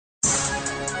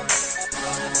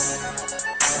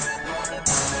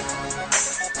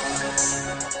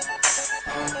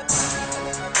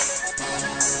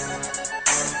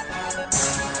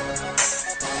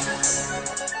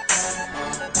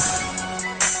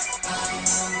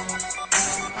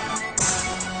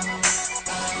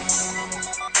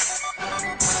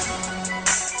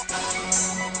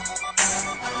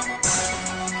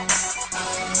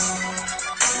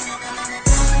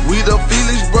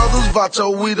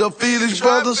Vato, we the Felix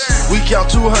brothers. We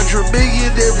count 200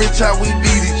 million every time we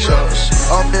beat each other.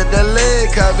 I'm in the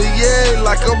leg, Javier,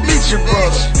 like a meet your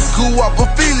brother. Guap a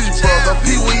Felix brother,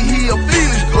 Peewee, he a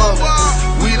Felix brother.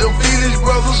 We the Felix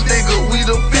brothers, nigga, we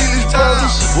the Felix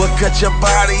brothers. We'll cut your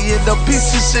body into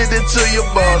pieces, send it to your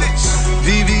mother.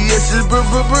 VVS is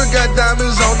got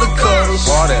diamonds on the cutters.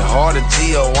 Party hard in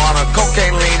Tijuana,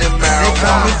 cocaine, lean, and marijuana. They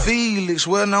call me Felix,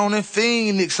 well known in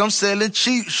Phoenix. I'm selling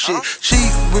cheap shit.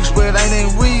 Cheap bricks, but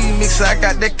ain't remix. I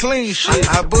got that clean shit.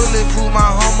 I bulletproof my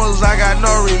hummers, I got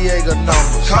Noriega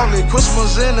numbers. Call it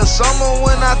Christmas in the summer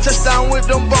when I touch down with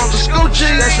them bumpers. Gucci,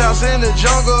 that shots in the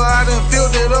jungle, I done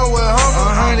filled it up with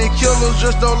hunger. 100 killers,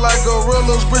 just don't like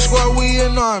gorillas. Brick squad, we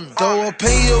an army. Throw a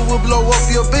pin, will blow up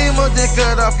your beamer, then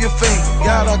cut off your finger.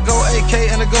 Gotta go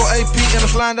AK and a go AP and I'm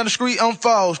sliding down the street on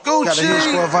falls. Gucci. Got a huge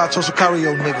squad, Vato,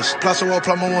 Sicario niggas. Plus a wall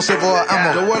plumber, one silver or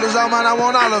ammo. The world is all mine, I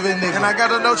want all of it, nigga. And I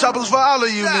got no choppers for all of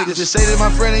you niggas. You say that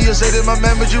my friend and you say that my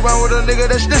man, but you run with a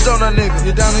nigga that snitched on a nigga.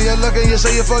 You down on your luck and you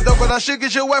say you fucked up, but I should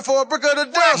get your wife for a brick of the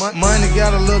dust. Money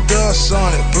got a little dust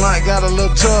on it, blunt got a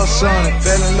little tuss on it.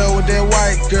 Fell in love with that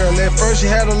white girl, at first she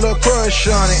had a little crush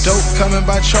on it. Dope coming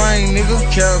by train, nigga.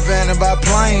 Caravanning by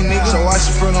plane, nigga. So I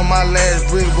sprint on my last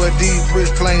brick, but these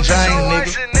bricks plain Jane,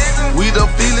 nigga. We the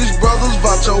Felix brothers,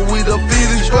 Vato, we the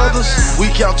Felix brothers. We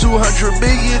count 200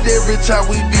 million every time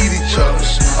we beat each other.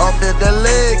 I'm in the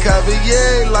leg,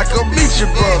 Javier, like a meet your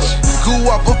brother.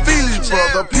 Guap a Felix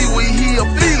brother, Peewee, he a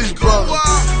Felix brother.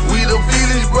 We the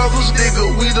Felix brothers, nigga,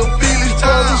 we the Felix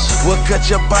brothers. We'll cut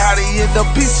your body into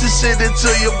pieces, send it to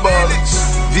your mother.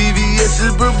 VVS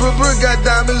is got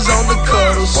diamonds on the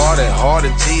cutters. Party hard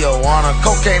in Tijuana,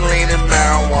 cocaine, lean, and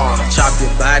marijuana. Chop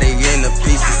your body into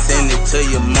pieces, send it to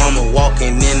your mama.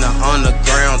 Walking in the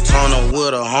underground tunnel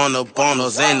with 100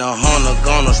 bundles and 100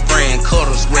 gunners spraying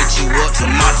cutters, wet you up.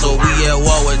 Tomato, we at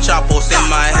war with chopos in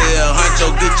my hair.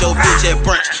 Huncho, get your bitch at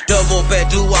brunch. Double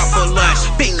back, do out for lunch.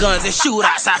 Big guns and shoot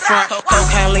outside front.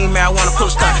 Cocaine, lean, marijuana,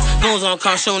 push stunt. Goons on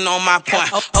come shooting on my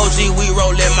point. OG, we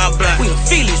rollin' my blunt. We a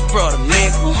Felix brother,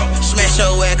 nigga. Smash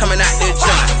your ass coming out the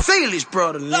joint. Felix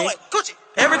brother, nigga.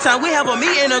 Every time we have a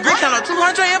meet in a group, count on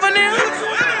 200 ever now.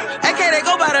 AK, they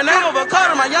go by the name of a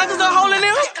Carter. My youngest are holding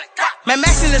them. Man,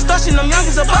 Max in the station, them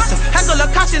youngest are bustin'. Hackle a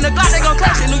coach in the Glock, they gon'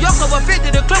 clash it. New York over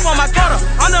 50, the clip on my cutter.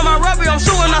 Under my rubber, I'm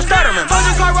shooting, I'm stuttering. Told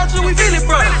you car roaches, we feel it,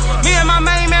 brother. Me and my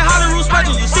main man, Hollywood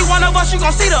special. You see one of us, you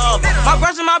gon' see the other. My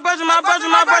virgin, my virgin, my virgin,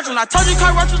 my virgin. I told you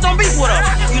car roaches don't beef with us.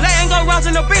 You letting go rounds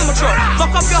in the Beamer truck.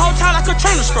 Fuck up your whole town like a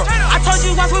trainer struck. I told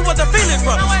you once we was the Felix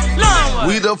brothers.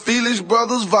 We the Felix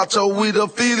brothers, Vato, we the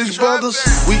Felix brothers.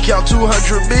 We count 200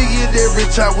 million every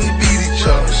time we beat each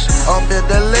other. I'm in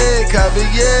the leg,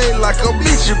 Javier, like a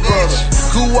meet your brother.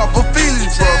 Guap a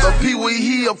Felix brother, Peewee,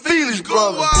 he a Felix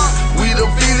brother. We the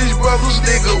Felix brothers,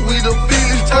 nigga, we the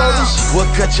Felix brothers. We'll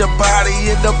cut your body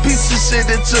into pieces, send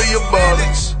it to your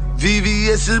mother.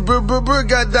 VVS is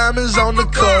got diamonds on the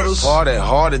cutters. Party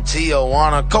hard in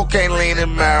Tijuana, cocaine, lean,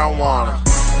 and marijuana.